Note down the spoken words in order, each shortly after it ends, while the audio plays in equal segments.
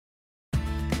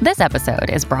This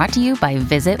episode is brought to you by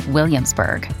Visit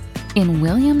Williamsburg. In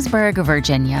Williamsburg,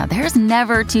 Virginia, there's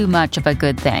never too much of a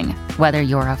good thing. Whether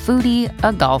you're a foodie,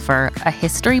 a golfer, a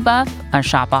history buff, a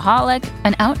shopaholic,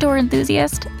 an outdoor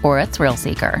enthusiast, or a thrill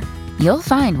seeker, you'll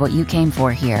find what you came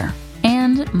for here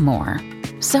and more.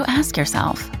 So ask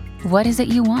yourself, what is it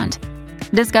you want?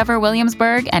 Discover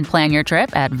Williamsburg and plan your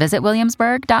trip at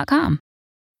visitwilliamsburg.com.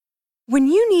 When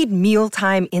you need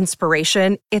mealtime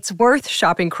inspiration, it's worth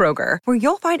shopping Kroger, where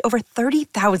you'll find over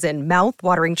 30,000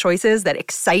 mouth-watering choices that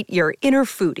excite your inner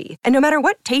foodie. And no matter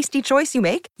what tasty choice you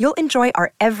make, you'll enjoy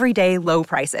our everyday low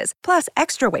prices, plus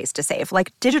extra ways to save,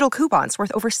 like digital coupons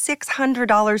worth over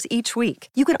 $600 each week.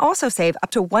 You can also save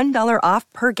up to $1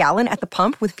 off per gallon at the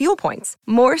pump with fuel points.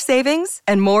 More savings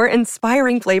and more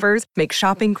inspiring flavors make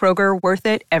shopping Kroger worth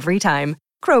it every time.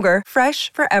 Kroger,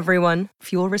 fresh for everyone.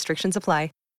 Fuel restrictions apply.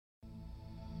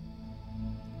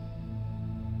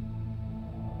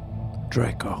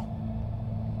 Draco,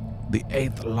 the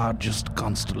 8th largest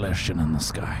constellation in the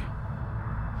sky.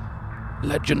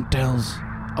 Legend tells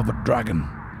of a dragon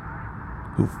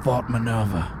who fought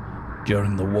Minerva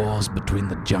during the wars between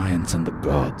the giants and the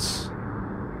gods.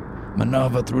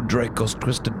 Minerva threw Draco's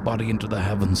twisted body into the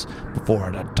heavens before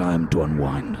it had time to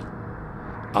unwind.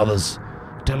 Others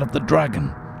tell of the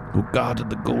dragon who guarded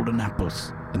the golden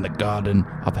apples in the garden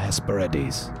of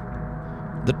Hesperides.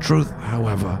 The truth,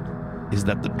 however, is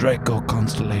that the Draco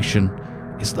constellation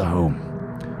is the home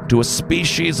to a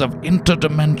species of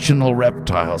interdimensional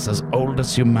reptiles as old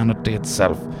as humanity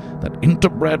itself that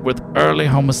interbred with early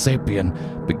Homo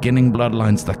sapien, beginning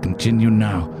bloodlines that continue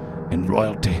now in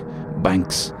royalty,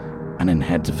 banks, and in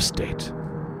heads of state.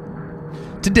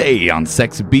 Today on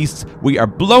Sexy Beasts, we are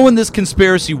blowing this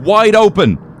conspiracy wide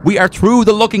open. We are through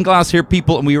the looking glass here,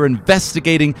 people, and we are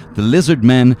investigating the lizard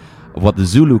men of what the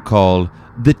Zulu call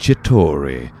the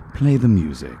Chitauri. Play the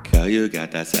music. Girl, you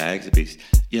got that sexy beast.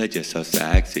 You're just so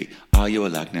sexy. Are you a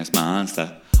Loch Ness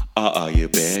monster? Or are you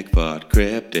Bigfoot,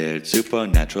 cryptid,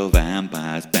 supernatural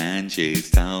vampires, banshees,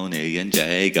 Tony and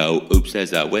Jago? Oops,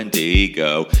 there's a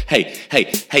Wendigo.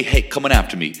 Hey, coming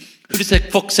after me. Who the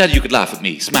fuck said you could laugh at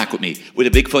me, smack with me? With a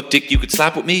Bigfoot dick you could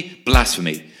slap with me?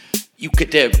 Blasphemy. You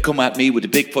could dare come at me with a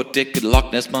Bigfoot dick and a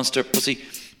Loch Ness monster pussy?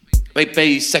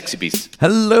 Hey, Sexy Beasts.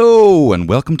 Hello, and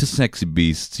welcome to Sexy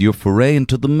Beasts, your foray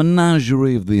into the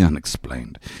menagerie of the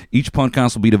unexplained. Each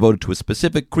podcast will be devoted to a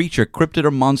specific creature, cryptid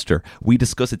or monster. We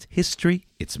discuss its history,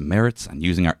 its merits, and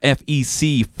using our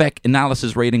FEC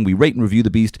analysis rating, we rate and review the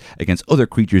beast against other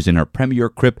creatures in our Premier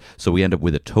Crypt, so we end up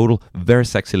with a total very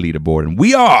sexy leaderboard. And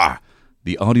we are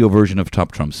the audio version of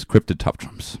Top Trumps, Cryptid Top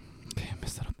Trumps. Okay, I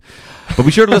messed that up. But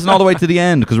be sure to listen all the way to the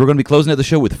end, because we're going to be closing out the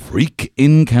show with Freak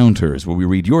Encounters, where we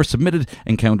read your submitted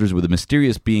encounters with a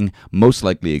mysterious being, most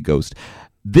likely a ghost.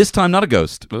 This time, not a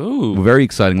ghost. Ooh. Very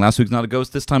exciting. Last week's not a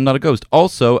ghost. This time, not a ghost.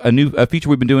 Also, a new feature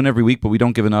we've been doing every week, but we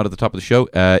don't give it out at the top of the show,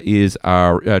 is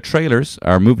our trailers,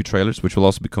 our movie trailers, which will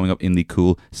also be coming up in the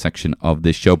cool section of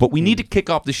this show. But we need to kick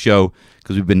off the show,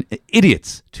 because we've been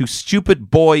idiots, two stupid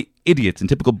boy idiots in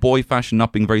typical boy fashion,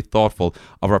 not being very thoughtful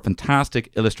of our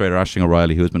fantastic illustrator Aisling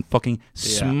O'Reilly, who has been fucking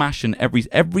smashing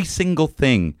every single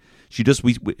thing. She just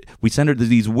we send her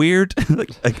these weird like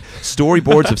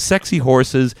storyboards of sexy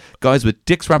horses, guys with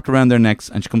dicks wrapped around their necks,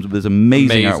 and she comes up with this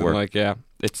amazing artwork. Like, yeah,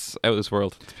 it's out of this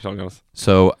world, to be totally honest.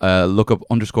 So look up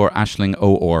 _Aisling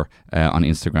OR on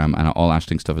Instagram, and all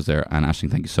Aisling stuff is there. And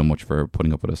Aisling, thank you so much for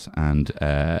putting up with us, and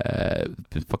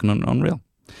it's fucking unreal.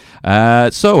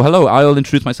 So, hello, I'll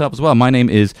introduce myself as well. My name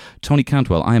is Tony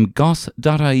Cantwell. I am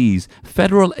Goss.ie's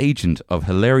Federal Agent of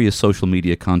Hilarious Social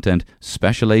Media Content,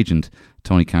 Special Agent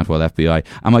Tony Cantwell, FBI.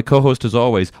 And my co-host, as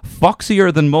always,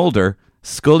 foxier than Mulder,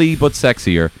 Scully but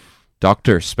sexier,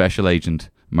 Dr. Special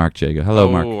Agent Mark Jago.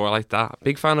 Hello, Mark. Oh, I like that.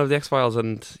 Big fan of the X-Files,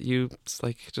 and you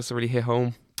just really hit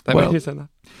home. Well, you said that.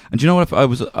 And do you know what? I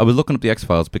was looking up the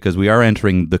X-Files because we are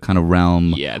entering the kind of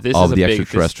realm of the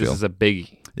extraterrestrial. This is a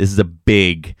big... This is a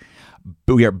big...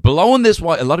 We are blowing this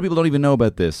wide. A lot of people don't even know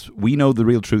about this. We know the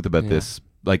real truth about this.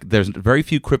 Like, there's very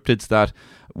few cryptids that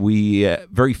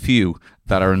very few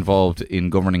that are involved in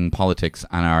governing politics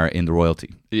and are in the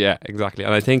royalty. Yeah, exactly.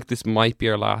 And I think this might be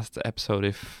our last episode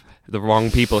if the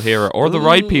wrong people hear it, or the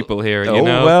right people hear it.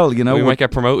 We might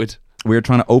get promoted. We're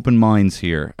trying to open minds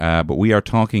here, but we are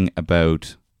talking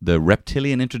about the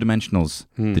reptilian interdimensionals,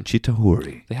 the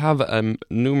Chitauri. They have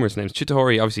numerous names.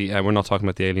 Chitauri, obviously, we're not talking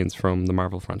about the aliens from the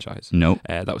Marvel franchise. No.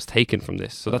 That was taken from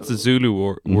this. So that's the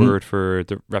Zulu word for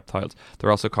the reptiles.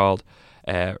 They're also called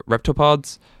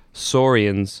reptopods,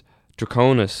 saurians,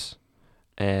 draconis,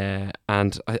 and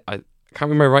I can't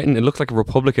remember writing. It looks like a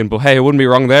Republican, but hey, I wouldn't be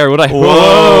wrong there, would I?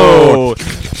 Whoa!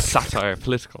 Satire,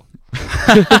 political.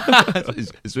 I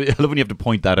love when you have to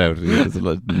point that out. It's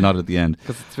not at the end.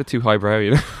 Because it's a bit too highbrow,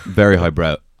 you know. Very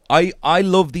highbrow. I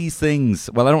love these things.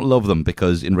 Well, I don't love them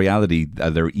because in reality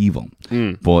they're evil.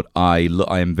 But I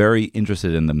am very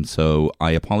interested in them. So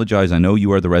I apologize. I know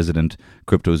you are the resident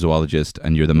cryptozoologist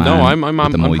and you're the man. No, I'm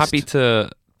with the moist. happy to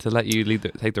let you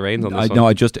take the reins on this one. No,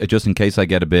 I just in case I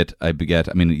get a bit. I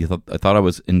mean, I thought I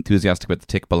was enthusiastic about the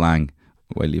tick balang.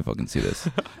 Wait till you fucking see this.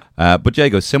 But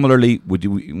Jago, similarly, are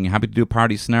you happy to do a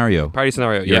party scenario? Party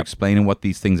scenario, You're yeah. explaining what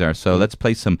these things are. So let's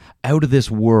play some out of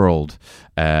this world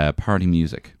party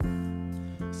music.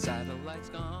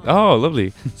 Oh,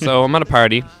 lovely. So I'm at a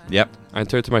party. Yep. I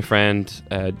turn to my friend,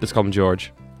 let's call him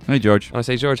George. Hey, George. And I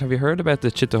say, George, have you heard about the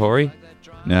Chitauri?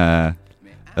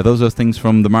 Are those things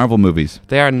from the Marvel movies?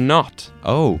 They are not.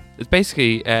 Oh. It's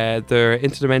basically, they're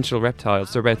interdimensional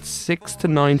reptiles. They're about 6 to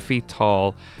 9 feet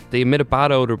tall. They emit a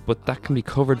bad odor, but that can be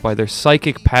covered by their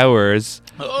psychic powers.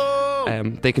 Oh.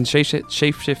 They can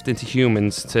shapeshift into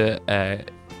humans to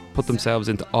put themselves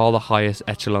into all the highest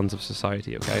echelons of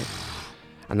society, okay?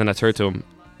 And then I turn to him,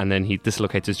 and then he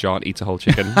dislocates his jaw and eats a whole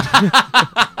chicken.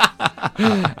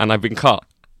 And I've been caught.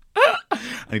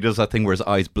 And he does that thing where his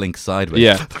eyes blink sideways.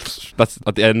 Yeah. That's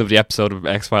at the end of the episode of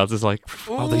X-Files. It's like,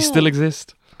 oh, they still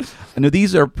exist. Now,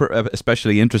 these are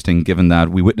especially interesting given that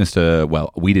we witnessed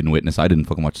we didn't witness, I didn't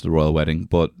fucking watch the royal wedding,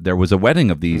 but there was a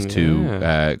wedding of these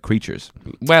two creatures.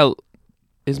 Well,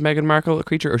 is Meghan Markle a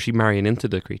creature or is she marrying into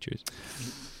the creatures?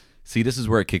 See, this is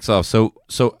where it kicks off. So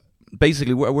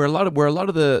basically, we're a lot of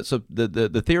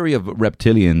the theory of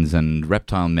reptilians and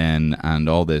reptile men and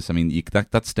all this. I mean,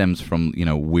 that stems from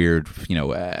weird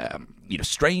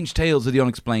strange tales of the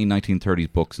unexplained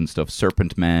 1930s books and stuff.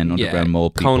 Serpent men, underground mole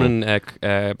people. Conan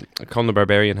the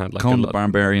Barbarian had like Conan the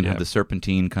Barbarian had the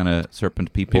serpentine kind of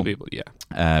serpent people.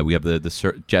 We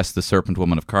have Jess the Serpent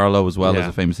Woman of Carlo as well as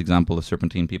a famous example of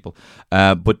serpentine people.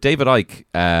 But David Icke,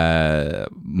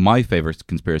 my favorite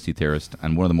conspiracy theorist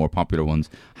and one of the more popular ones,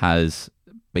 has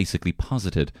basically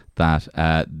posited that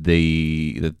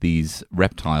that these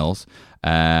reptiles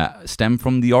stem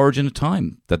from the origin of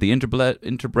time, that they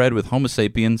interbred with Homo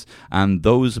sapiens, and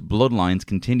those bloodlines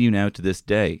continue now to this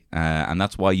day. And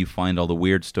that's why you find all the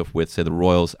weird stuff with, say, the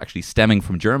royals actually stemming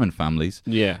from German families.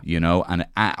 Yeah. And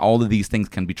all of these things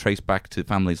can be traced back to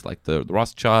families like the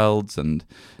Rothschilds and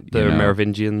the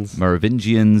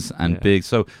Merovingians and big.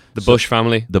 So the Bush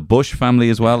family. The Bush family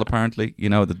as well, apparently.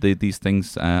 That these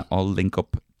things all link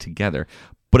up together.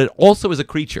 But it also is a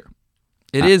creature.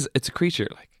 It's a creature,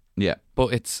 like. Yeah,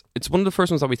 but it's one of the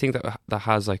first ones that we think that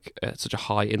has like such a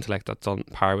high intellect that's on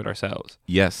par with ourselves.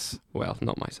 Yes. Well,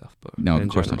 not myself, but no, of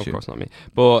course not. Of course not me.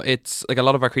 But it's like a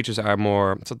lot of our creatures are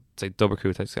more, so say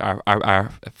Dobbercoo. Our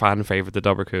fan favorite, the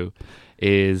Dobbercoo,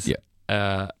 is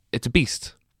it's a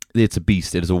beast. It's a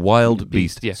beast. It is a wild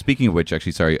beast. Yeah. Speaking of which,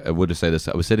 actually, sorry, I would have said this.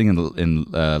 I was sitting in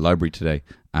the library today,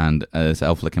 and this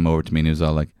elf came over to me, and he was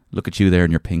all like, "Look at you there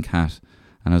in your pink hat,"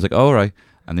 and I was like, "Oh, all right."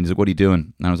 And then he's like, "What are you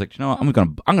doing?" And I was like, "You know what? I'm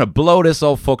gonna blow this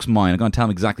old fuck's mind. I'm gonna tell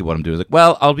him exactly what I'm doing." He's like,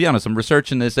 "Well, I'll be honest. I'm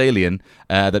researching this alien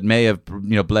that may have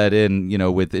bled in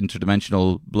with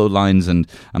interdimensional bloodlines and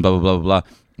blah blah blah blah blah."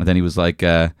 And then he was like,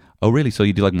 "Oh, really? So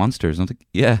you do like monsters?" And I was like,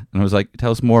 "Yeah." And I was like, "Tell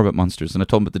us more about monsters." And I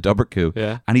told him about the Dobbercoo.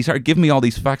 Yeah. And he started giving me all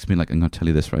these facts, being like, "I'm going to tell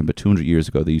you this, right? But 200 years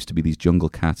ago, there used to be these jungle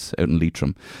cats out in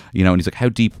Leitrim, And he's like, "How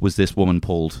deep was this woman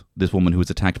pulled? This woman who was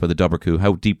attacked by the Dobbercoo?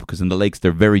 How deep? Because in the lakes,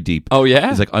 they're very deep." Oh yeah.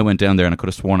 He's like, "I went down there and I could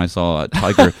have sworn I saw a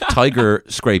tiger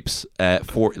scrapes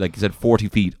 40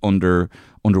 feet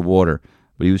underwater."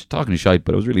 But he was talking shite,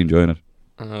 but I was really enjoying it.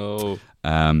 Oh.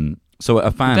 So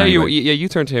a fan. There anyway. you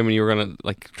turned to him and you were gonna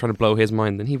trying to blow his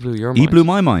mind, then he blew your mind. He blew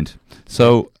my mind.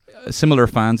 So similar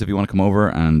fans, if you want to come over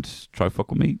and try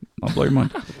fuck with me, I'll blow your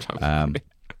mind.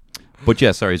 But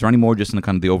yeah, sorry. Is there any more just in the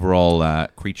kind of the overall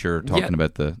creature talking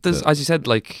about the? As you said,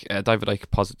 like David Icke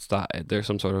posits that there's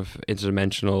some sort of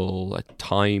interdimensional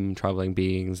time traveling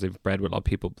beings. They've bred with a lot of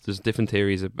people. But there's different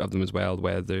theories of them as well,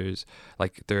 where there's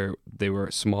like they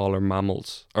were smaller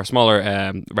mammals or smaller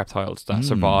reptiles that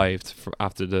survived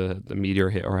after the meteor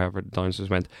hit or however the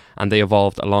dinosaurs went, and they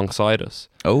evolved alongside us.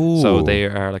 Oh, so they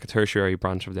are like a tertiary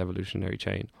branch of the evolutionary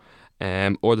chain.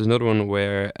 Or there's another one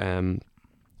where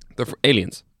they're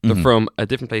aliens. They're from a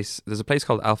different place. There's a place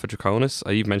called Alpha Draconis.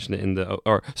 You've mentioned it in the...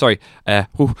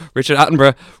 Richard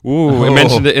Attenborough. I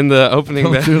mentioned it in the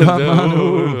opening.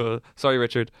 Sorry,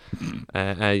 Richard.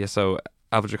 So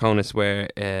Alpha Draconis, where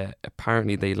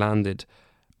apparently they landed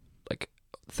like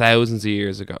thousands of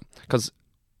years ago. Because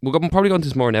we'll probably go into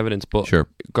this more in evidence, but sure.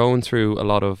 Going through a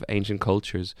lot of ancient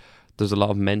cultures, there's a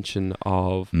lot of mention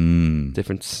of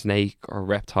different snake or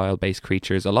reptile-based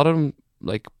creatures. A lot of them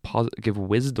like give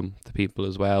wisdom to people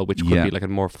as well, which could Yeah. be like a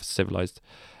more civilized,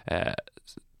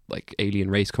 like alien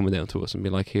race coming down to us and be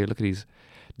like, here, look at these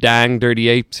dang dirty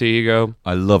apes. Here you go.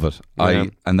 I love it. Yeah.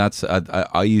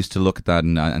 I used to look at that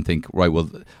and think, right, well,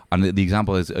 and the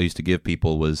example I used to give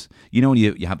people was, when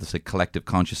you have this like collective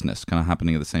consciousness kind of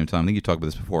happening at the same time. I think you talked about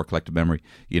this before, collective memory.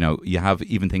 You have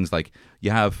even things like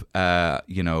you have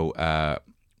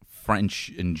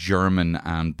French and German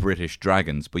and British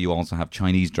dragons, but you also have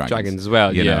Chinese dragons As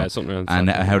well. you Yeah, know. something around And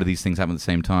something. how do these things happen at the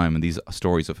same time? And these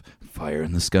stories of fire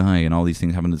in the sky and all these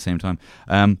things happen at the same time.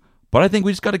 But I think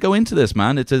we just got to go into this,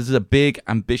 man. It's a big,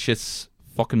 ambitious,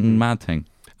 fucking mad thing.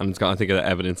 And I think the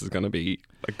evidence is going to be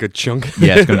a good chunk.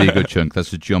 Yeah, it's going to be a good chunk. Let's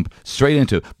just jump straight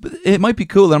into it. But it might be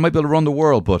cool. And I might be able to run the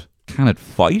world, but can it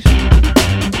fight?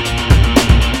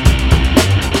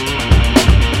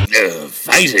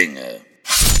 Fighting.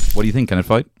 What do you think? Can it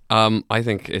fight? I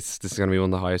think this is going to be one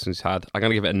of the highest ones we've had. I'm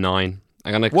going to give it a 9.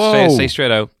 I'm going Whoa. to say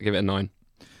straight out, give it a 9.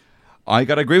 I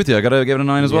got to agree with you. I got to give it a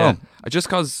 9 as well. Just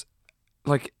because,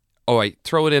 like,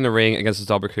 throw it in a ring against a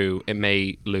Dobberku, it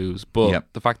may lose. But Yep.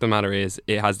 the fact of the matter is,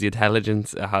 it has the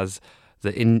intelligence, it has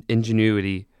the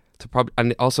ingenuity to probably,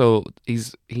 and also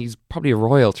he's probably a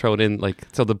royal thrown in, like,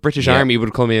 so the British Yeah. Army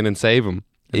would come in and save him.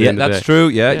 at the Yeah, end of the that's day. true.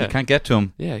 Yeah, Yeah. you can't get to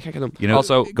him. Yeah, you can't get them.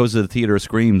 Also, Also, it goes to the theater of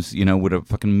screams, with a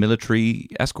fucking military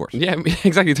escort. yeah,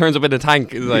 exactly. Turns up in a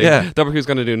tank. It's like, Yeah. Dobberku's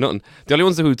going to do nothing. The only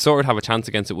ones who would sort of have a chance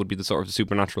against it would be the sort of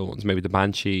supernatural ones. Maybe the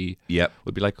Banshee Yep.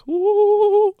 would be like,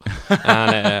 ooh.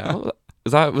 And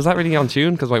was that really on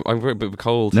tune? Because I'm a bit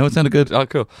cold. No, it sounded good. Oh,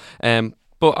 cool.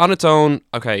 But on its own,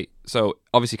 okay. So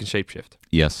obviously, it can shapeshift.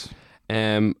 Yes.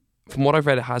 From what I've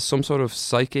read, it has some sort of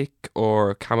psychic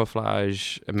or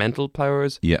camouflage mental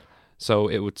powers. Yeah. So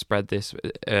it would spread this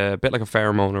a bit like a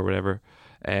pheromone or whatever,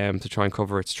 to try and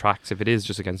cover its tracks if it is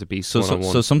just against a beast So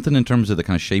one-on-one. so something in terms of the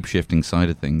kind of shape-shifting side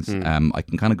of things, I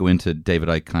can kind of go into David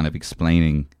Icke kind of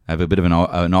explaining. I have a bit of an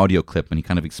audio clip, and he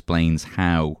kind of explains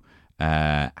how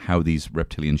these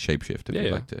reptilians shapeshift, if you'd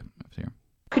Yeah. like to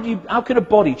hear. How can a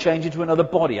body change into another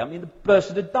body? I mean, the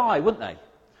person would die, wouldn't they?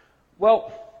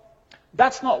 Well,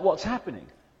 that's not what's happening.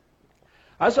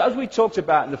 As we talked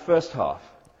about in the first half,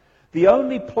 the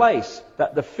only place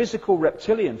that the physical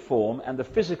reptilian form and the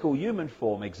physical human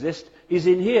form exist is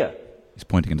in here, He's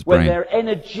pointing at his when brain. their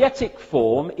energetic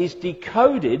form is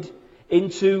decoded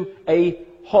into a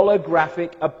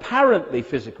holographic, apparently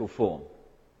physical form.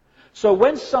 So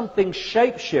when something's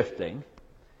shape-shifting,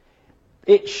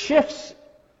 it shifts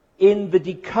in the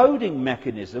decoding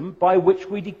mechanism by which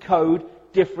we decode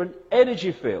different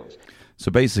energy fields.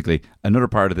 So basically, another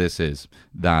part of this is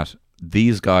that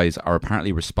these guys are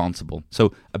apparently responsible.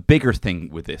 So a bigger thing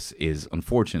with this is,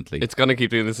 unfortunately, It's going to keep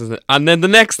doing this, isn't it? And then the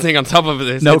next thing on top of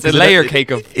this, it's a 'cause layer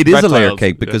cake of it is a layer reptiles.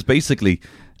 cake because basically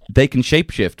they can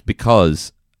shapeshift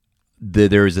because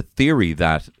there is a theory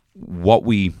that what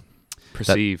we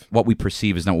Perceive.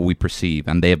 is not what we perceive,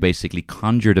 and they have basically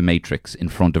conjured a matrix in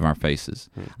front of our faces,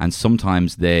 and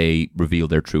sometimes they reveal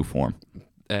their true form.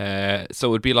 So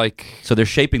it would be like... So they're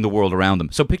shaping the world around them.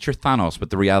 So picture Thanos with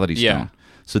the reality stone. Yeah.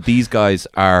 So these guys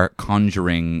are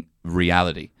conjuring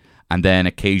reality, and then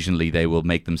occasionally they will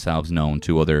make themselves known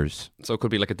to others. So it could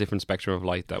be like a different spectrum of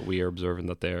light that we are observing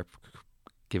that they're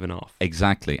giving off.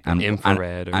 Exactly, and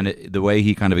Infrared or- the way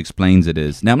he kind of explains it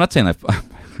is. Now, I'm not saying I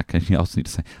also need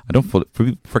to say I don't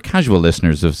fully, for casual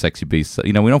listeners of Sexy Beasts.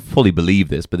 We don't fully believe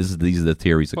this, but these are the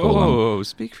theories that go along. Oh,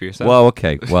 speak for yourself. Well,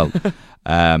 okay, well,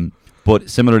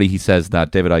 but similarly, he says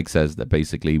that David Icke says that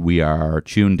basically we are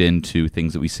tuned into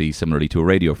things that we see similarly to a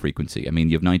radio frequency. I mean,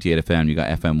 you have 98 FM, you got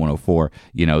FM 104.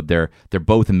 They're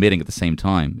both emitting at the same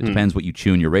time. It depends what you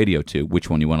tune your radio to,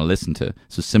 which one you want to listen to.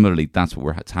 So similarly, that's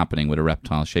what's happening with a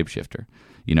reptile shapeshifter.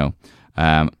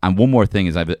 And one more thing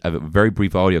is I have a very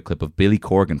brief audio clip of Billy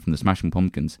Corgan from the Smashing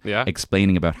Pumpkins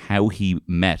explaining about how he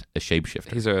met a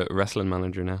shapeshifter. He's a wrestling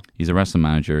manager now. He's a wrestling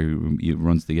manager who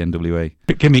runs the NWA.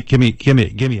 Give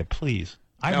me a please.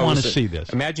 I want to see this.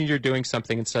 Imagine you're doing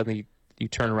something and suddenly you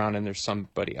turn around and there's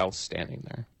somebody else standing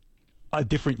there. A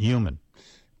different human.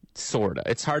 Sorta.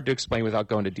 It's hard to explain without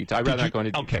going to detail. I'd rather not go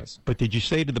into Okay, details. but did you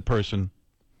say to the person,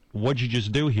 "What'd you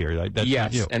just do here?" That's not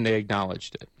Yes, you. and they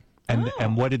acknowledged it.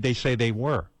 And what did they say they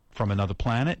were? From another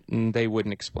planet? And they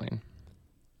wouldn't explain.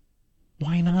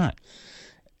 Why not?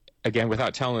 Again,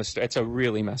 without telling us, it's a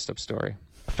really messed up story.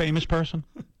 A famous person?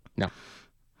 No.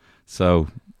 So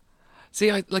See,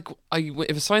 if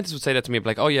a scientist would say that to me, I'd be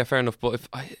like, oh yeah, fair enough. But if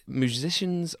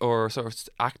musicians or sort of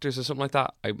actors or something like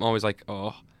that, I'm always like,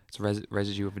 oh, it's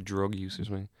residue of a drug use or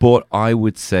something. But I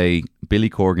would say Billy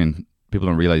Corgan people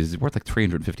don't realize he's worth like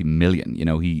 350 million. You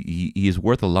know, he is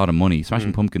worth a lot of money.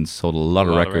 Smashing Pumpkins sold a lot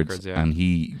of records, yeah. and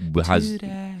he has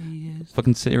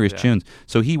fucking serious tunes.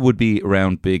 So he would be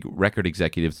around big record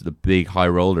executives, the big high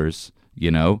rollers,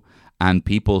 you know, and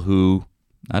people who,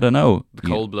 I don't know, The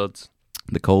Cold Bloods.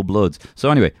 The Cold Bloods. So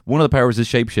anyway, one of the powers is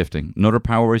shape-shifting. Another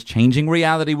power is changing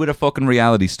reality with a fucking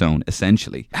reality stone,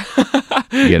 essentially.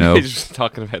 You know? He's just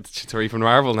talking about Chitauri from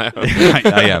Marvel now.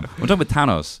 I am. I'm talking about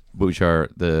Thanos, which are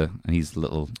and he's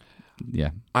little, yeah.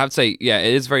 I have to say, yeah,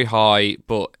 it is very high,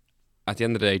 but at the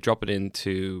end of the day, drop it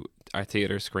into our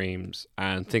theatre screams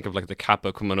and think of like the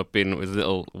Kappa coming up in with his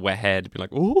little wet head, be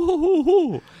like,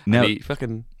 ooh. Now, and he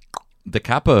fucking... The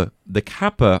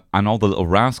Kappa and all the little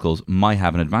rascals might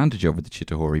have an advantage over the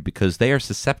Chitauri because they are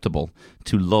susceptible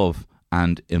to love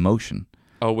and emotion.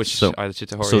 Oh, which are the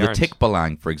Chitauri So the aren't.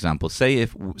 Tikbalang, for example, say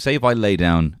if I lay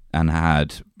down and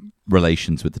had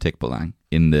relations with the Tikbalang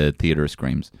in the theatre of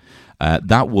screams,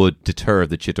 that would deter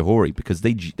the Chitauri because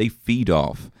they feed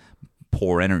off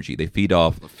poor energy. They feed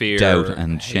off fear, doubt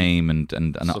and hate,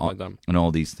 and stuff like that. and all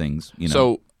these things. You know.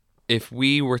 So if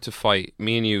we were to fight,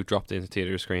 me and you dropped into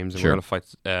Theatre of Screams and Sure. we're going to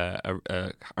fight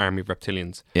a army of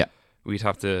reptilians, yeah. we'd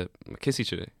have to kiss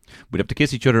each other We'd have to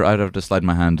kiss each other. I'd have to slide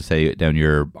my hand to say down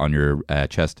on your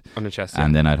chest, on the chest.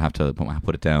 and then I'd have to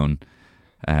put it down.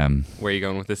 Where are you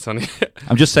going with this, Sonny?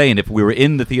 I'm just saying, if we were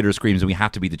in the theatre of screams and we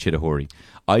had to be the Chitauri,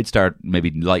 I'd start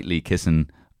maybe lightly kissing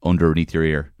underneath your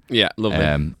ear, Yeah, lovely.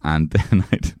 and then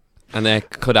And then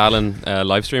could Alan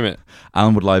live stream it?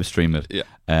 Alan would live stream it, Yeah.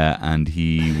 And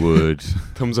he would.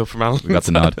 Thumbs up from Alan. We got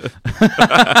the nod.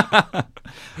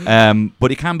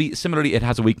 But it can be similarly. It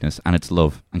has a weakness, and it's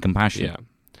love and compassion. Yeah,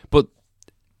 but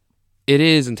it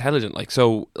is intelligent. Like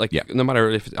so, like Yeah. no matter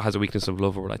if it has a weakness of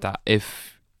love or like that,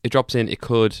 if it drops in, it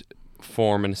could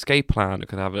form an escape plan. It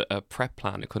could have a prep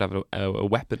plan. It could have a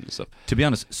weapon and stuff. To be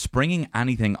honest, springing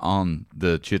anything on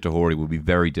the Chitauri would be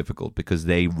very difficult because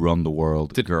they run the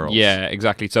world. Girls. Yeah,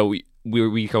 exactly. So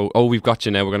we go, oh, we've got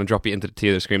you now. We're going to drop you into the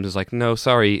theatre screams. It's like, no,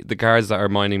 sorry, the guards that are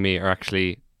minding me are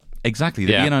actually. Exactly,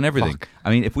 they'd be in on everything. Fuck.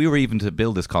 I mean, if we were even to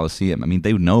build this Colosseum, I mean,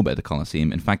 they would know about the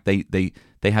Colosseum. In fact, they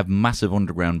have massive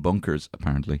underground bunkers,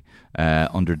 apparently,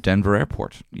 under Denver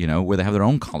Airport, you know, where they have their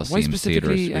own Colosseum. Why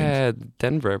specifically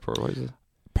Denver Airport? What is it?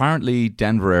 Apparently,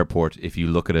 Denver Airport, if you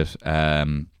look at it,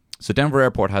 so Denver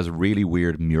Airport has really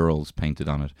weird murals painted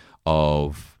on it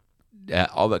of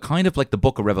kind of like the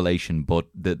Book of Revelation, but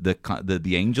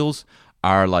the angels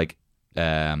are like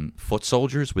foot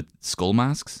soldiers with skull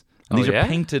masks. And these are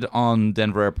painted on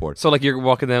Denver Airport. So like you're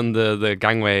walking down the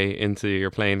gangway into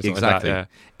your plane. Or something Exactly. Like that,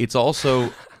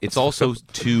 yeah. It's also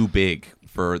too big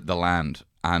for the land,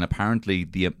 and apparently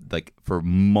for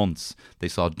months they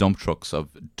saw dump trucks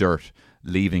of dirt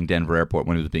leaving Denver Airport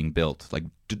when it was being built. Like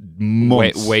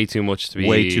months. Way too much to be.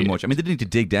 Way too much. I mean, they didn't need to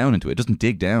dig down into it. It doesn't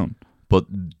dig down, but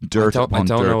dirt I upon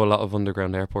don't dirt. know a lot of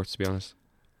underground airports, to be honest.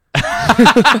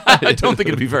 I don't think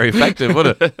it'd be very effective, would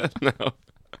it? No.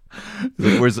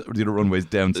 Like, where's the other runways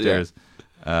downstairs?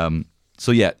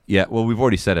 So yeah. Well, we've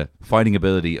already said it. Fighting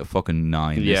ability of fucking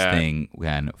 9. Yeah. This thing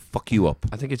can fuck you up.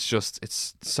 I think it's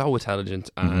so intelligent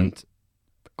and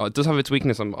it does have its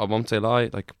weakness. I won't say lie,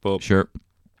 but Sure.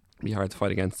 it'd be hard to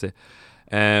fight against it.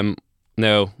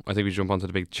 No, I think we jump onto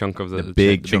the big chunk of the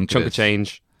big chunk of of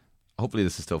change. Hopefully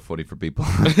this is still funny for people.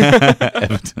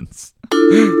 Evidence.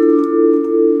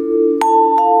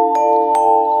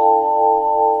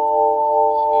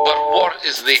 But what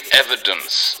is the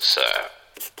evidence, sir?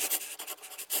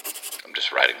 I'm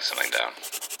just writing something down.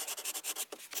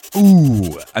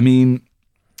 Ooh, I mean,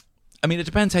 it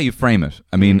depends how you frame it.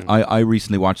 I mean, I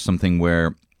recently watched something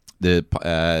where the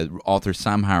author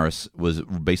Sam Harris was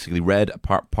basically read a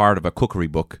part of a cookery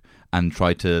book and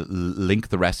tried to link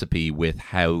the recipe with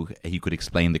how he could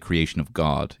explain the creation of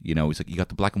God. You know, he's like, you got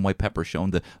the black and white pepper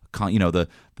showing the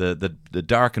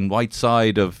dark and white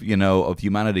side of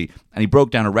humanity, and he broke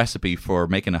down a recipe for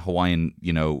making a Hawaiian,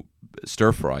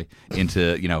 stir fry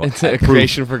into It's a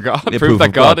creation for God. a Proof that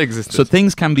of God existed. So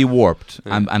things can be warped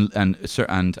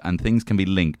and things can be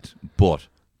linked, but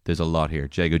there's a lot here.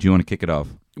 Jago, do you want to kick it off?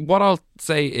 What I'll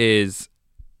say is,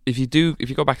 if you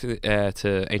go back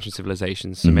to ancient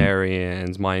civilizations,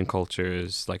 Sumerians, Mayan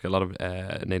cultures, like a lot of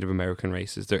Native American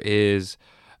races, there is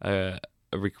a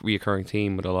reoccurring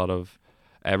theme with a lot of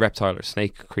reptile or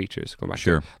snake creatures. Going back,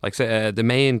 Sure. to, like say the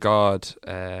Mayan god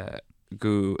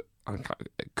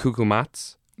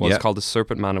Kukumats was called the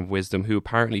Serpent Man of Wisdom, who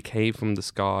apparently came from the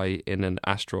sky in an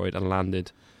asteroid and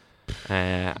landed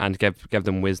and gave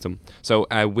them wisdom. So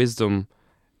wisdom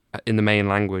in the Mayan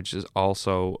language is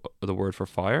also the word for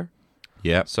fire.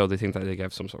 Yeah. So they think that they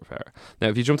have some sort of power. Now,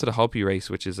 if you jump to the Hopi race,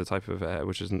 which is a type of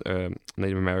which is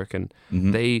Native American,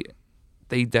 Mhm.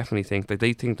 they definitely think that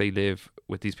they live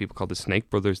with these people called the Snake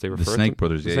Brothers. They refer Snake to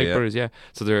Brothers, the yeah, Snake yeah. Brothers, yeah.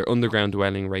 So they're underground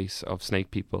dwelling race of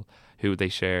snake people who they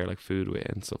share like food with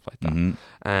and stuff like that. Mhm.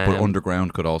 But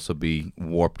underground could also be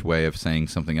warped way of saying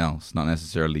something else, not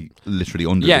necessarily literally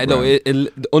under. Yeah, the no.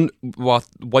 ground. What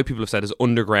white people have said is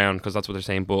underground because that's what they're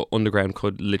saying. But underground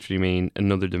could literally mean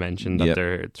another dimension that Yep.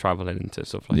 they're traveling into,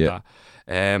 stuff like Yeah.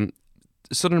 that.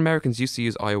 Southern Americans used to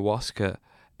use ayahuasca.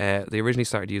 They originally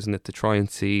started using it to try and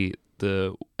see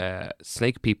the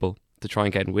snake people to try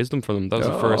and get wisdom from them. That was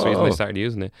the first reason they started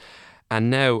using it. And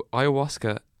now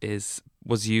ayahuasca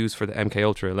was used for the MK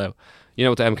Ultra low. You know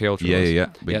what the MK Ultra Yeah, was? yeah, yeah.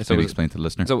 But so maybe it was- explain to the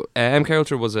listener. So MK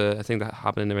Ultra was a thing that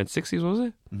happened in the mid 60s, was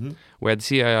it? Mm-hmm. Where the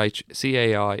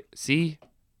CAI.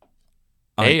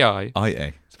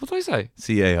 IA. What did I say?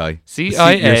 CAI.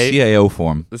 CIA. Your CAO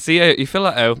form. The CIA, you fill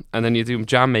it out and then you do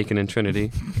jam making in Trinity.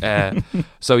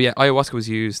 So yeah, ayahuasca was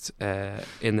used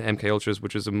in the MK Ultras,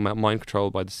 which was mind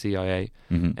controlled by the CIA,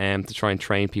 Mhm. to try and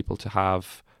train people to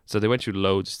have. So they went through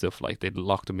loads of stuff. Like they'd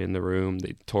lock them in the room,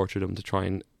 they'd torture them to try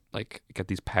and like get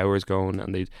these powers going,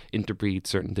 and they'd interbreed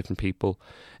certain different people.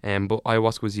 But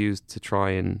ayahuasca was used to try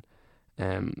and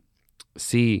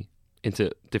see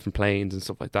into different planes and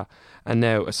stuff like that. And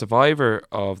now a survivor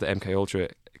of the MK Ultra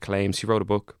claims, she wrote a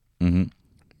book, Mhm.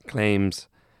 claims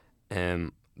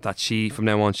that she, from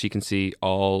now on, she can see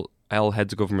all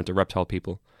heads of government are reptile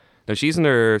people. Now she's in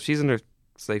her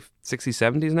say 60s,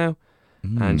 70s now,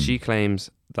 and she claims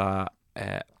that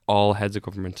all heads of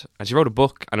government, and she wrote a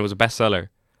book and it was a bestseller.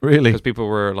 Really? Because people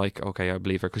were like, okay, I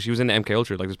believe her, because she was in the MK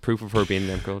Ultra. Like there's proof of her being in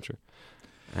the MK Ultra.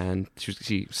 And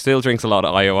she still drinks a lot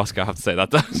of ayahuasca, I have to say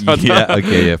that. Yeah,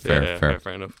 okay, yeah, fair.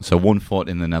 Fair enough. So 1 foot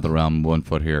in the nether realm, 1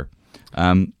 foot here.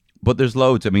 But there's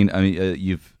loads. I mean,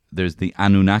 there's the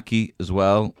Anunnaki as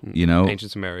well. You know,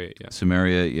 Ancient Sumeria, yeah.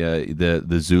 Sumeria, yeah.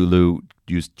 The Zulu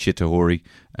used Chitahori.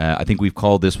 I think we've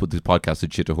called this with this podcast the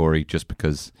Chitahori just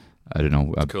because I don't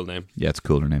know. It's a cool name. Yeah, it's a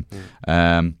cooler name.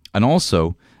 And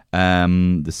also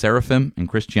the Seraphim in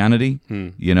Christianity.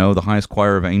 You know, the highest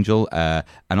choir of angel,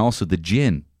 and also the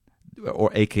Jinn,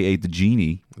 or AKA the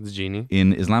genie. The genie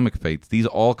in Islamic faith. These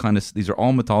are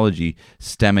all mythology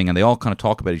stemming, and they all kind of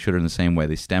talk about each other in the same way.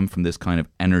 They stem from this kind of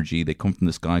energy. They come from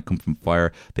the sky, come from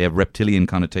fire. They have reptilian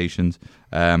connotations.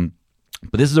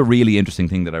 But this is a really interesting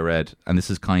thing that I read, and this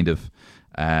is kind of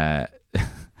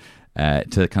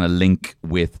to kind of link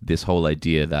with this whole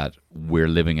idea that we're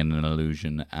living in an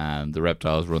illusion and the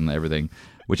reptiles run everything,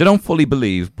 which I don't fully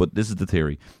believe, but this is the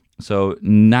theory. So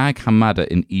Nag Hammadi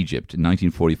in Egypt in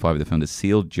 1945, they found a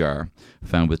sealed jar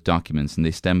found with documents, and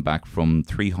they stem back from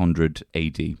 300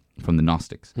 AD, from the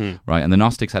Gnostics, right? And the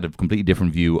Gnostics had a completely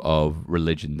different view of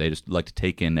religion. They just like to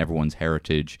take in everyone's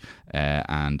heritage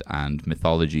and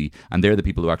mythology, and they're the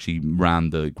people who actually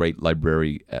ran the great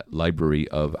library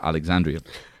of Alexandria.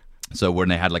 So when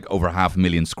they had like over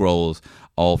 500,000 scrolls,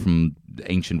 all from the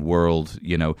ancient world,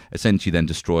 you know, essentially then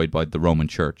destroyed by the Roman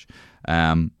Church.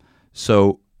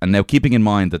 And now keeping in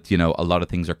mind that, you know, a lot of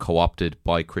things are co-opted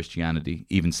by Christianity.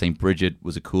 Even St. Bridget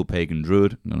was a cool pagan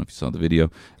druid. I don't know if you saw the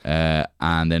video.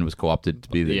 And then was co-opted to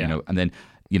be the, you know, and then,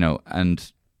 you know,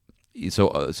 and so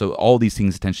all these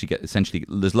things essentially,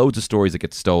 there's loads of stories that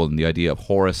get stolen. The idea of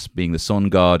Horus being the sun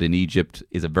god in Egypt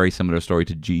is a very similar story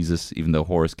to Jesus, even though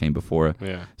Horus came before it.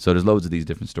 Yeah. So there's loads of these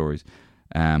different stories.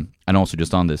 And also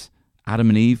just on this, Adam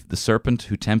and Eve, the serpent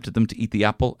who tempted them to eat the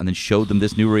apple and then showed them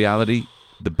this new reality,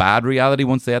 the bad reality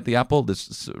once they had the apple,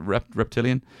 this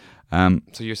reptilian. So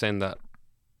you're saying that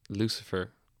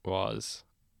Lucifer was...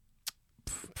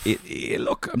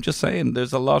 Look, I'm just saying,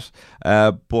 there's a lot.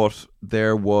 But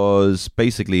there was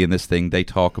basically in this thing, they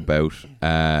talk about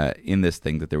in this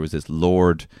thing that there was this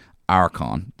Lord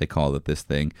Archon, they call it this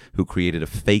thing, who created a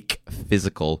fake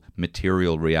physical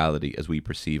material reality as we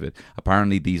perceive it.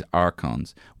 Apparently these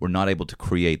Archons were not able to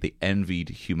create, they envied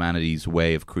humanity's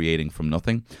way of creating from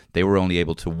nothing. They were only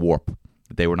able to warp.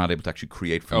 They were not able to actually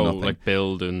create from nothing. like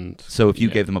build and... So if you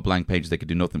gave them a blank page, they could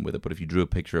do nothing with it. But if you drew a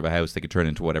picture of a house, they could turn it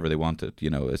into whatever they wanted. You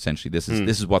know, essentially, this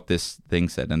is what this thing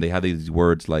said. And they had these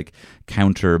words like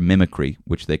counter mimicry,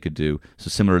 which they could do. So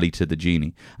similarly to the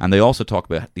genie. And they also talk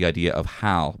about the idea of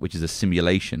Hal, which is a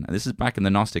simulation. And this is back in the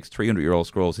Gnostics, 300-year-old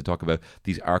scrolls. They talk about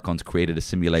these Archons created a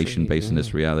simulation based on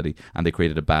this reality, and they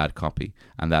created a bad copy.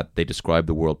 And that they described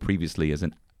the world previously as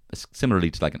similarly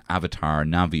to like an Avatar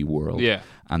Navi world. Yeah.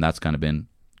 And that's kind of been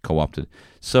co-opted.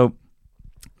 So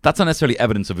That's not necessarily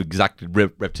evidence of exactly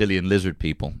reptilian lizard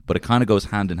people, but it kind of goes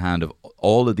hand in hand of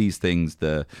all of these things: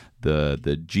 the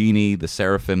genie, the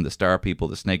seraphim, the star people,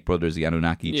 the snake brothers, the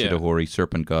Anunnaki, Chitauri,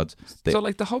 serpent gods. So,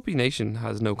 like, the Hopi Nation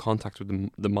has no contact with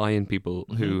the Mayan people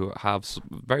who have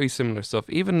very similar stuff.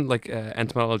 Even like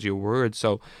etymology of words.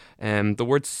 So, the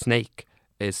word snake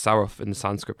is saraf in the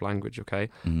Sanskrit language. Okay,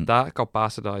 that got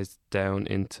bastardized down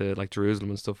into like Jerusalem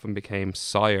and stuff and became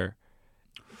sire,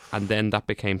 and then that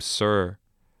became sir.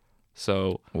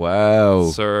 So,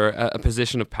 wow, sir, a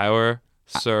position of power,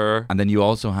 sir. And then you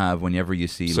also have, whenever you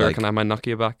see, sir, like, can I have my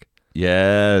Nokia back?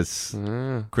 Yes,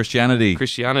 Christianity.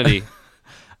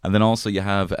 And then also you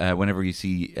have, whenever you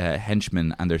see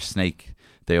henchmen and their snake,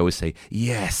 they always say,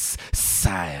 "Yes,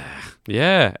 sire."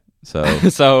 Yeah. So,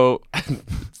 so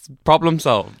problem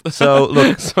solved. So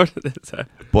look, sort of this,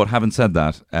 but having said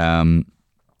that,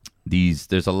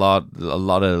 there's a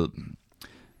lot of.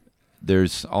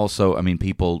 There's also, I mean,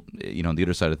 people, you know, on the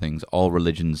other side of things, all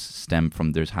religions stem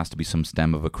from, there has to be some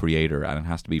stem of a creator, and it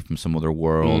has to be from some other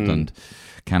world, and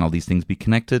can all these things be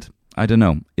connected? I don't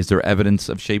know. Is there evidence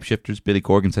of shapeshifters? Billy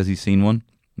Corgan says he's seen one,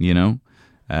 you know?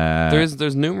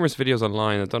 There's numerous videos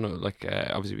online. I don't know, like,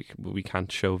 obviously we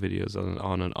can't show videos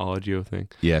on an audio thing.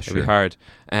 Yeah, sure. It'd be hard.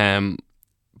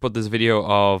 But there's a video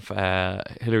of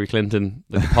Hillary Clinton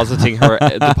depositing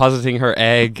her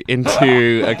egg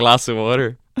into a glass of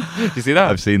water. Did you see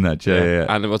that? I've seen that, yeah.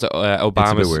 And it was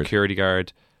Obama's security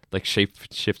guard, like,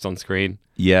 shifts on screen.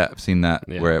 Yeah, I've seen that.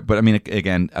 Yeah. But I mean,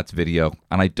 again, that's video.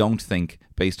 And I don't think,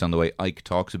 based on the way Ike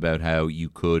talks about how you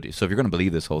could, so if you're going to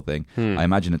believe this whole thing, I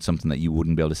imagine it's something that you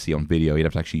wouldn't be able to see on video. You'd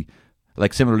have to actually,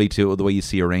 like, similarly to the way you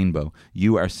see a rainbow,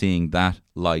 you are seeing that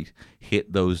light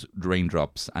hit those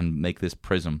raindrops and make this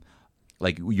prism.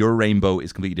 Like, your rainbow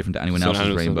is completely different to anyone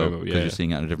else's rainbow because you're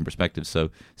seeing it in a different perspective.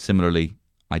 So similarly,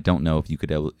 I don't know if you could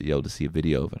be able to see a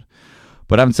video of it.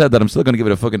 But having said that, I'm still going to give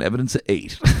it a fucking evidence of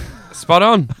 8. Spot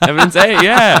on. Evidence 8,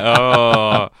 yeah.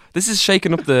 Oh, this is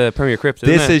shaking up the Premier Crypt,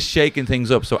 isn't it? This is shaking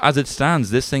things up. So as it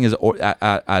stands, this thing is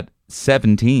at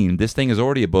 17. This thing is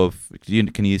already above.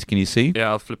 Can you see? Yeah,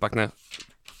 I'll flip back now.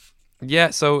 Yeah,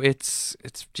 so it's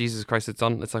Jesus Christ. It's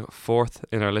like 4th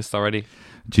in our list already.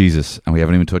 Jesus, and we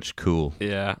haven't even touched cool.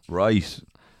 Yeah, right.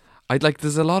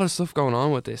 There's a lot of stuff going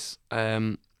on with this.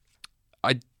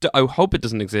 I hope it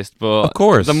doesn't exist, but of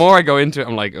course, the more I go into it,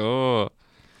 I'm like, oh.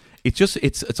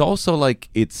 It's also like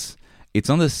it's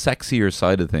on the sexier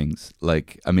side of things.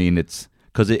 Like, I mean, it's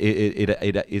because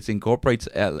it incorporates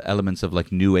elements of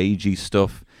like new agey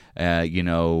stuff. You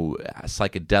know,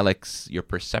 psychedelics, your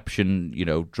perception, you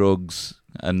know, drugs,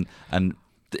 and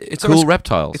it's cool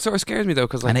reptiles. It sort of scares me though,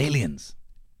 because, like, and aliens.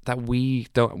 That we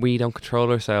don't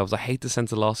control ourselves. I hate the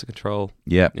sense of loss of control.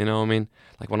 Yeah, you know what I mean.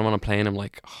 Like, when I'm on a plane, I'm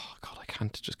like, oh God, I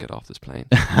can't just get off this plane.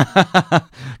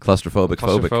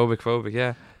 Claustrophobic.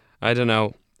 Yeah, I don't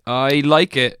know. I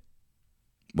like it.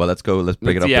 Well, let's go. Let's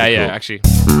bring it up. Yeah, cool. Actually.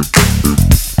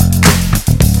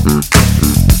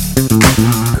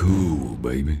 Cool,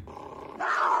 baby.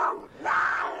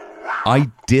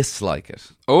 I dislike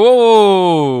it.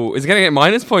 Oh, is it going to get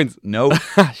minus points? No.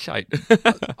 Shite.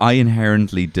 I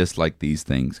inherently dislike these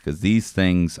things because these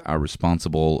things are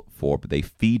responsible for, but they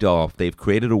feed off, they've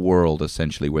created a world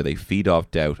essentially where they feed off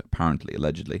doubt, apparently,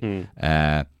 allegedly.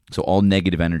 So all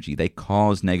negative energy, they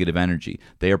cause negative energy.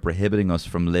 They are prohibiting us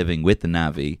from living with the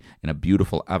Na'vi in a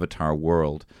beautiful avatar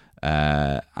world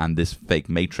and this fake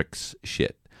Matrix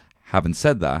shit. Having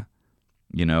said that,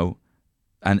 you know,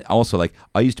 and also, like,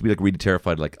 I used to be, like, really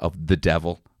terrified, like, of the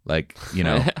devil. Like, you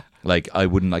know, like, I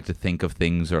wouldn't like to think of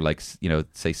things or, like, you know,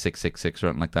 say 666 or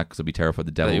something like that because I'd be terrified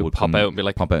the devil would pop out and be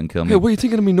like, pop out and kill me. Hey, what are you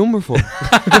thinking of my number for?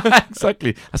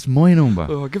 Exactly. That's my number.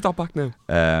 Oh, give that back now.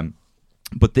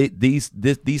 But these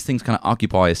things kind of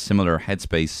occupy a similar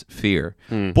headspace fear.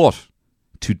 But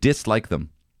to dislike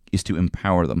them is to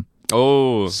empower them.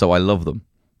 Oh. So I love them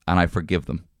and I forgive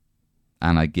them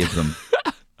and I give them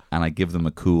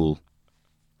a cool.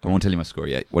 I won't tell you my score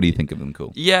yet. What do you think of them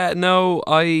cool? Yeah, no,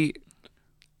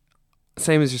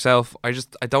 same as yourself. I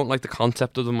don't like the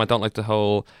concept of them. I don't like the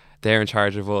whole they're in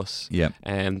charge of us. Yeah.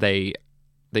 And they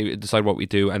decide what we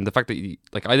do. And the fact that,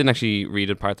 like, I didn't actually read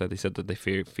a part that they said that they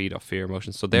feed off fear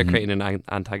emotions. So they're creating an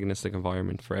antagonistic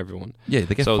environment for everyone. Yeah,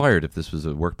 they get fired if this was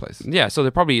a workplace. Yeah, so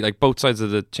they're probably, like, both sides of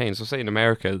the chain. So say in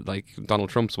America, like, Donald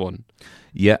Trump's one.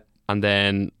 Yeah. And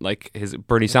then, like,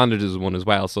 Bernie Sanders is one as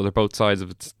well. So they're both sides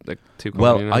of it. Like, two.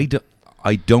 Well, you know?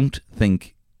 I don't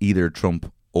think either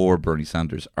Trump or Bernie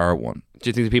Sanders are one. Do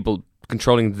you think the people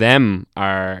controlling them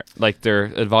are, like, their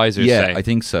advisors? Yeah, say? I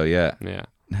think so. Yeah. Yeah.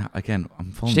 Now, again,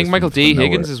 I'm falling. Do you think Michael D.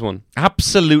 Higgins is one?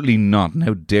 Absolutely not.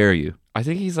 How dare you? I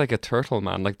think he's like a turtle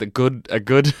man, like a good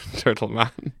turtle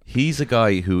man. He's a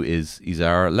guy he's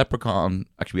our leprechaun.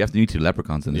 Actually, we have to need 2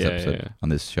 leprechauns in this episode on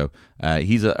this show.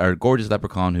 He's our gorgeous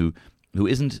leprechaun who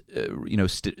isn't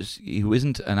who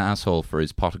isn't an asshole for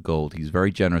his pot of gold. He's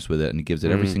very generous with it, and he gives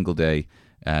it every single day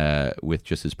with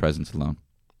just his presence alone.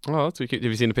 Oh, that's really cute.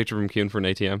 Have you seen a picture of him queuing for an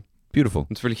ATM? Beautiful.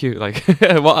 It's really cute. Like,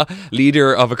 what a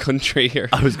leader of a country here.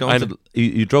 I was going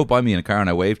he drove by me in a car and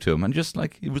I waved to him, and just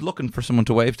like he was looking for someone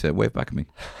to wave back at me.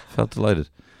 Felt delighted.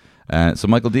 So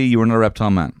Michael D, you were not a reptile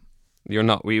man. You're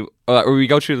not. We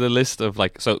go through the list of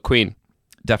Queen.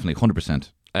 Definitely,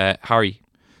 100%. Harry.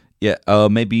 Yeah,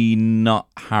 maybe not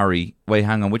Harry. Wait,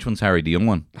 hang on. Which one's Harry? The young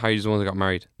one? Harry's the one that got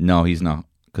married. No, he's not.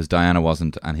 Because Diana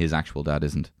wasn't, and his actual dad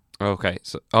isn't. Okay.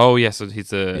 So, so he's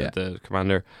the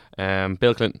commander.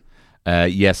 Bill Clinton.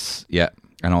 Yes, yeah.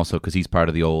 And also because he's part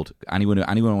of the old... Anyone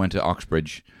who went to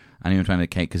Oxbridge, anyone trying to...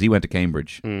 Because he went to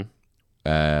Cambridge. So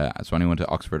anyone went to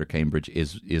Oxford or Cambridge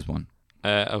is one.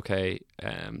 Okay.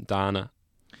 Dana.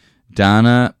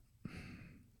 Dana...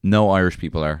 No Irish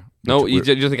people are. No, you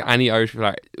don't think any Irish people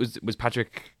are. Was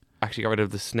Patrick actually got rid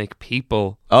of the snake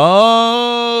people?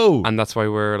 Oh! And that's why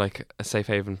we're like a safe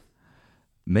haven.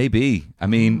 Maybe. I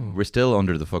mean, we're still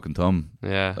under the fucking thumb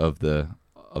of the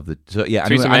so yeah,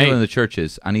 anyone in the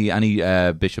churches, any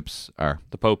bishops are.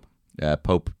 The Pope.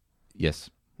 Pope, yes.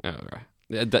 Oh,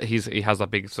 right. He has that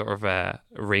big sort of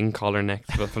ring collar neck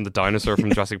from the dinosaur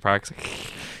from Jurassic Park.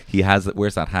 He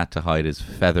wears that hat to hide his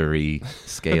feathery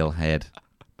scale head.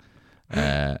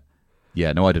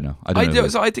 Yeah, no, I don't know.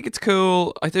 So I think it's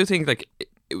cool. I do think like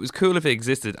it was cool if it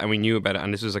existed and we knew about it,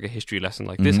 and this was like a history lesson.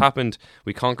 Like this happened,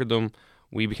 we conquered them,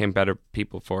 we became better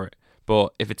people for it.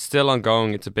 But if it's still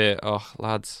ongoing, it's a bit,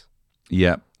 lads,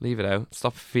 leave it out.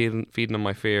 Stop feeding on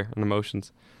my fear and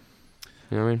emotions.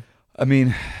 You know what I mean? I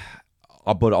mean,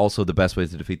 but also the best way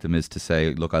to defeat them is to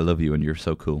say, "Look, I love you, and you're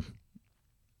so cool."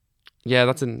 Yeah,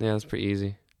 that's pretty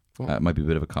easy. It might be a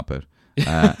bit of a cop out.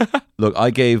 Look, I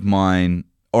gave mine.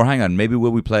 Or hang on, maybe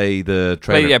will we play the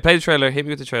trailer? Play the trailer. Hit me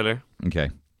with the trailer. Okay.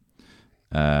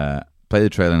 Play the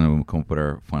trailer and then we'll come up with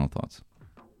our final thoughts.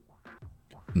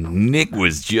 Nick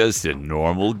was just a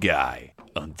normal guy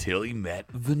until he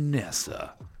met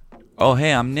Vanessa. Oh,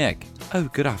 hey, I'm Nick. Oh,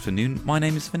 good afternoon. My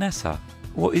name is Vanessa.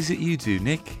 What is it you do,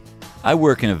 Nick? I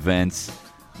work in events.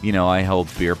 You know, I hold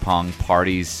beer pong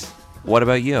parties. What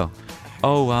about you?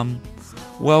 Oh,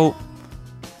 well,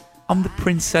 I'm the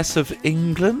Princess of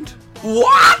England.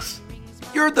 What?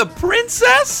 You're the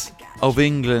princess? Of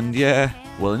England, yeah.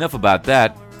 Well, enough about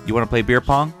that. You want to play beer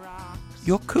pong?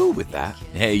 You're cool with that.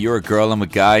 Hey, you're a girl, I'm a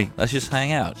guy. Let's just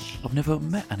hang out. I've never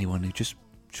met anyone who just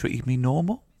treated me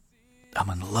normal.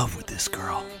 I'm in love with this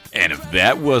girl. And if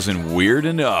that wasn't weird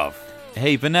enough...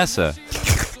 Hey, Vanessa.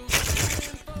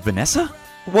 Vanessa?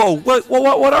 Whoa,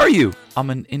 what are you? I'm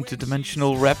an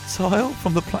interdimensional reptile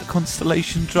from the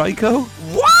constellation Draco.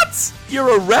 What?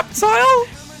 You're a reptile?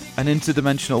 An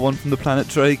interdimensional one from the planet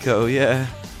Draco, yeah.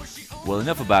 Well,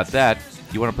 enough about that.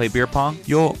 You want to play beer pong?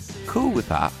 You're cool with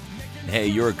that. Hey,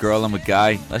 you're a girl, I'm a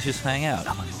guy. Let's just hang out.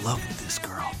 I'm in love with this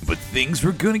girl. But things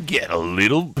were gonna get a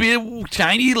little bit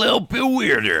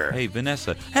weirder. Hey,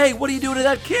 Vanessa. Hey, what are you doing to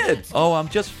that kid? Oh, I'm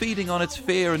just feeding on its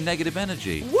fear and negative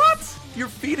energy. What? You're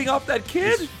feeding off that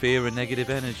kid? It's fear and negative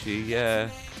energy, yeah.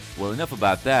 Well, enough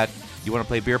about that. You want to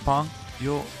play beer pong?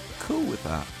 You're cool with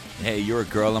that. Hey, you're a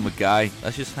girl, I'm a guy.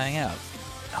 Let's just hang out.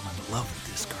 I'm in love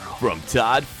with this girl. From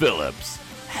Todd Phillips.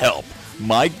 Help.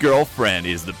 My girlfriend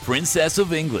is the Princess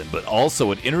of England, but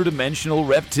also an interdimensional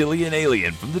reptilian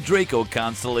alien from the Draco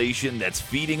constellation that's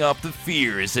feeding off the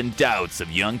fears and doubts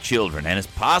of young children and is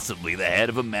possibly the head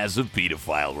of a massive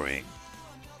pedophile ring.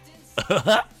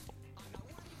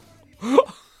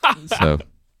 So.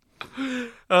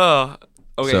 Oh,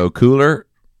 okay. So cooler.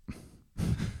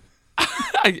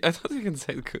 I thought you can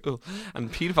say cool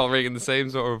and pedophile ring in the same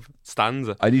sort of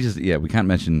stanza. We can't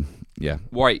mention,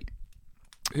 White.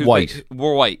 White.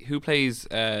 White. Who plays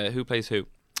who?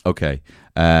 Okay.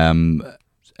 Anne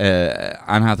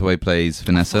Hathaway plays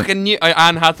Vanessa.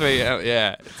 Anne Hathaway,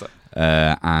 yeah.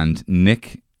 And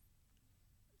Nick.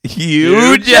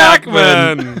 Hugh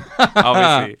Jackman!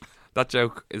 Obviously. That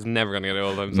joke is never going to get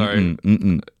old, I'm sorry.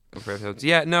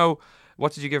 Yeah, no.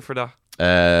 What did you give for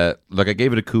that? Look, I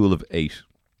gave it a cool of 8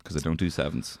 because I don't do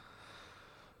 7s.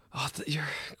 Oh,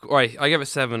 right, I give it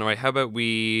 7. All right, how about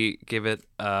we give it...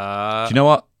 Do you know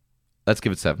what? Let's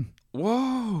give it 7.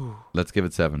 Whoa. Let's give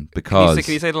it 7 because...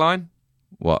 Can you say the line?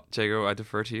 What? Jago, I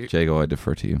defer to you. Jago, I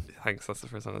defer to you. Thanks, that's the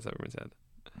first time that's ever been said.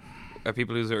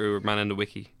 People who are man in the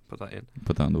wiki, put that in.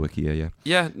 Put that on the wiki, yeah.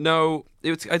 Yeah, no,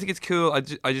 I think it's cool. I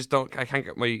just don't. I can't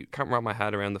wrap my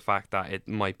head around the fact that it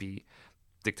might be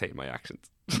dictate my actions,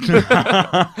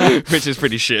 which is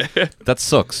pretty shit. That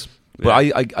sucks.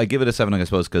 But I give it a 7, I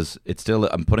suppose, because it's still,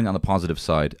 I'm putting it on the positive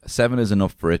side. 7 is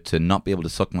enough for it to not be able to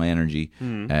suck my energy,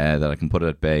 that I can put it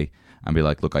at bay and be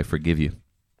like, look, I forgive you.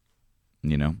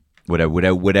 You know,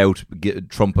 without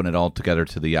trumping it all together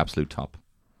to the absolute top.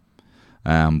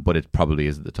 But it probably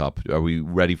is at the top. Are we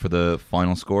ready for the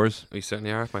final scores? We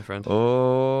certainly are, my friend.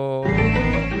 Oh.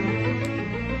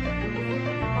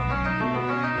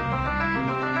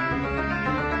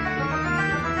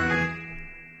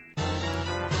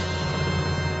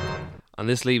 And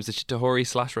this leaves the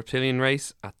Chitauri / Reptilian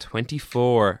race at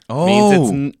 24. Oh. Means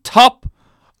it's top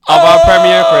of our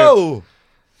Premier Quiz.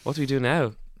 What do we do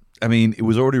now? I mean, it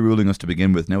was already ruling us to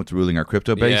begin with. Now it's ruling our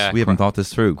crypto base. Yeah, we haven't thought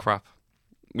this through. Crap.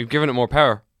 We've given it more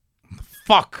power.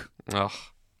 Fuck. Ugh.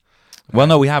 Well,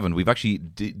 no, we haven't. We've actually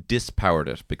dispowered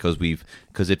it because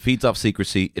it feeds off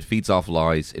secrecy, it feeds off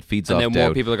lies, it feeds off doubt. And then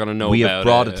more people are going to know about it. We have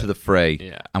brought it to the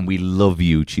fray, and we love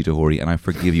you, Chitauri, and I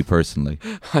forgive you personally.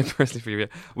 I personally forgive you.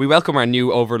 We welcome our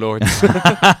new overlords.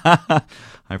 Hi,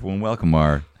 everyone. Welcome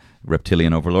our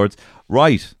reptilian overlords.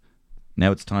 Right.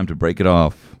 Now it's time to break it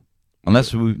off.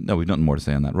 Unless we've nothing more to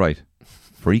say on that. Right.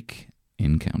 Freak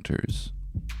encounters.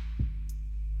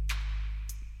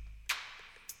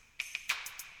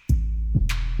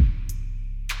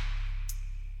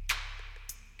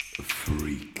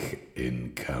 Freak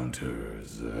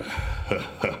encounters.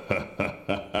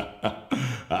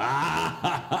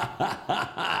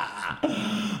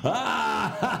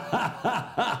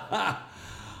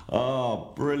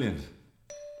 Oh, brilliant.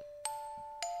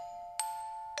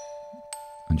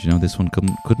 And you know, this one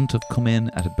couldn't have come in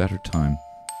at a better time.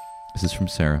 This is from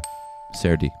Sarah.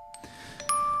 Sarah D.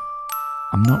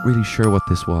 I'm not really sure what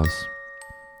this was.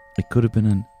 It could have been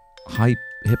an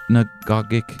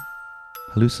hypnagogic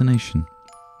hallucination.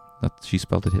 She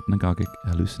spelled it hypnagogic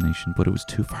hallucination, but it was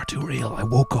far too real. I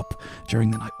woke up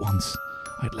during the night once.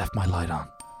 I'd left my light on.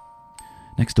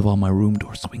 Next of all, my room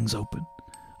door swings open.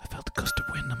 I felt a gust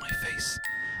of wind on my face,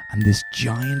 and this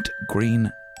giant green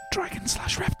dragon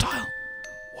 / reptile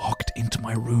walked into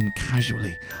my room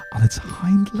casually on its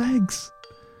hind legs.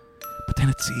 But then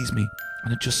it sees me,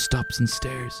 and it just stops and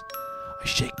stares. I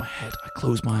shake my head, I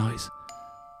close my eyes,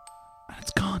 and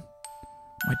it's gone.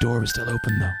 My door was still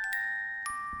open though.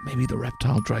 Maybe the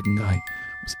reptile dragon guy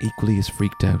was equally as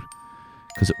freaked out,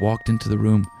 because it walked into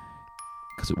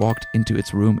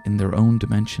its room in their own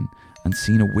dimension and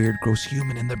seen a weird gross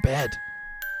human in their bed,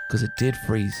 because it did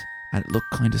freeze and it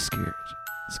looked kind of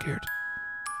scared.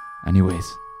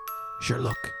 Anyways, sure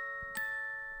look.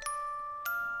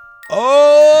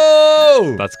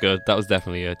 Oh! That's good. That was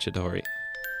definitely a Chitauri.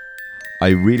 I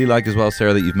really like as well,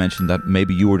 Sarah, that you've mentioned that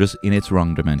maybe you were just in its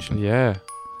wrong dimension. Yeah.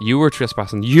 You were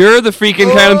trespassing. You're the freak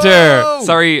encounter.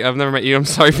 Sorry, I've never met you. I'm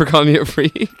sorry for calling you a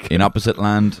freak. In Opposite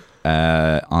Land,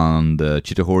 on the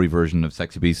Chitauri version of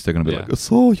Sexy Beast, they're going to be like, it's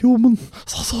so human.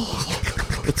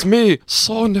 It's me,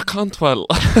 Sonia Cantwell.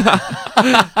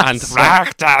 And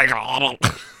Ragdoll.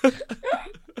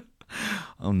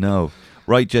 Oh no.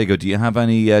 Right, Jago, do you have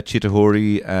any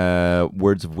Chitauri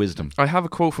words of wisdom? I have a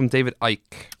quote from David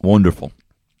Icke. Wonderful.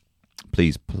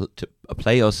 Please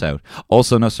play us out.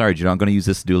 Also, no, sorry, I'm going to use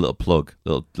this to do a little plug,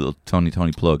 little Tony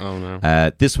plug. Oh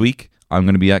no. This week, I'm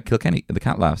going to be at Kilkenny at the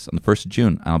Cat Laughs on the 1st of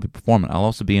June, and I'll be performing. I'll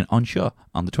also be in Anseo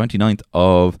on the 29th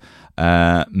of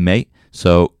May.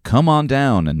 So come on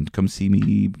down and come see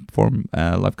me perform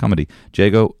live comedy.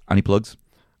 Jago, any plugs?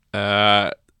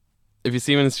 If you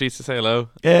see me in the streets, to say hello.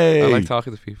 Yay! I like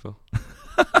talking to people.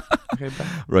 Okay, bye.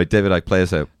 Right, David Icke, play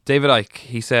us out. David Icke,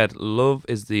 he said, love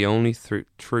is the only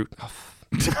truth.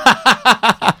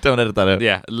 Don't edit that out.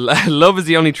 Yeah, love is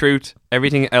the only truth.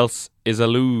 Everything else is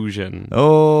illusion.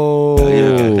 Oh.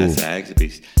 You got that sexy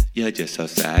beast. You're just so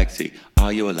sexy.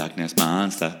 Are you a Loch Ness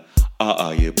monster? Or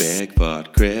are you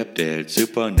Bigfoot, cryptid,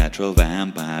 supernatural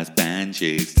vampires,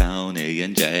 banshees, Tony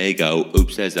and Jago?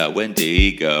 Oops, there's a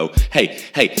Wendigo. Hey,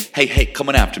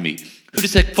 coming after me. Who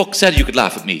the fuck said you could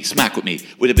laugh at me, smack with me?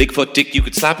 With a Bigfoot dick you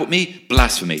could slap with me?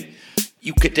 Blasphemy.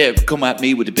 You could dare come at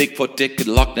me with a Bigfoot dick and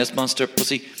a Loch Ness monster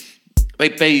pussy?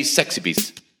 Bay sexy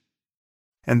beast.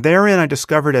 And therein I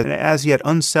discovered an as yet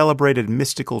uncelebrated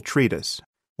mystical treatise.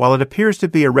 While it appears to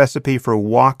be a recipe for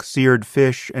wok-seared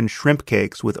fish and shrimp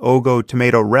cakes with Ogo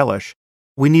tomato relish,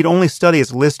 we need only study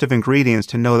its list of ingredients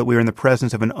to know that we are in the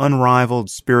presence of an unrivaled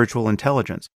spiritual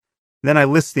intelligence. Then I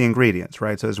list the ingredients,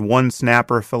 right? So there's 1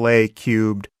 snapper fillet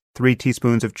cubed, 3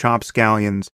 teaspoons of chopped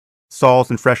scallions, salt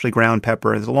and freshly ground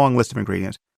pepper. There's a long list of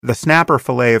ingredients. The snapper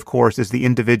fillet, of course, is the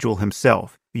individual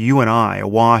himself, you and I,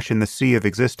 awash in the sea of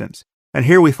existence. And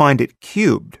here we find it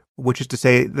cubed, which is to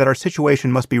say that our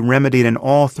situation must be remedied in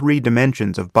all three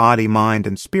dimensions of body, mind,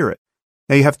 and spirit.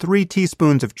 Now you have 3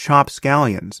 teaspoons of chopped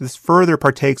scallions. This further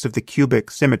partakes of the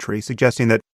cubic symmetry, suggesting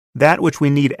that which we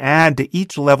need add to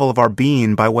each level of our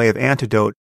being by way of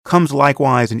antidote comes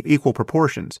likewise in equal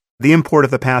proportions. The import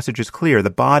of the passage is clear. The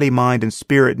body, mind, and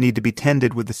spirit need to be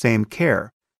tended with the same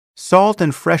care. Salt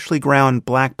and freshly ground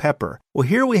black pepper. Well,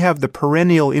 here we have the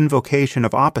perennial invocation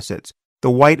of opposites,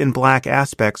 the white and black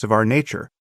aspects of our nature.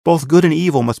 Both good and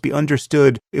evil must be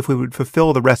understood if we would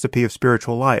fulfill the recipe of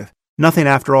spiritual life. Nothing,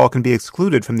 after all, can be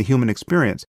excluded from the human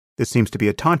experience. This seems to be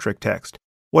a tantric text.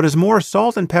 What is more,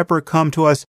 salt and pepper come to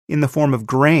us in the form of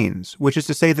grains, which is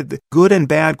to say that the good and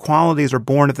bad qualities are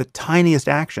born of the tiniest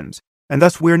actions, and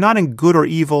thus we are not in good or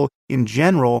evil in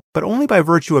general, but only by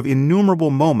virtue of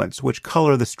innumerable moments which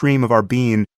color the stream of our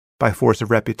being by force of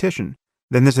repetition.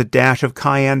 Then there's a dash of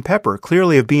cayenne pepper,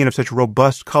 clearly a being of such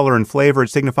robust color and flavor it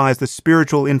signifies the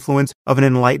spiritual influence of an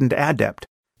enlightened adept.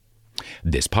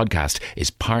 This podcast is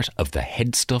part of the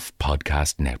Headstuff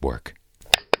Podcast Network.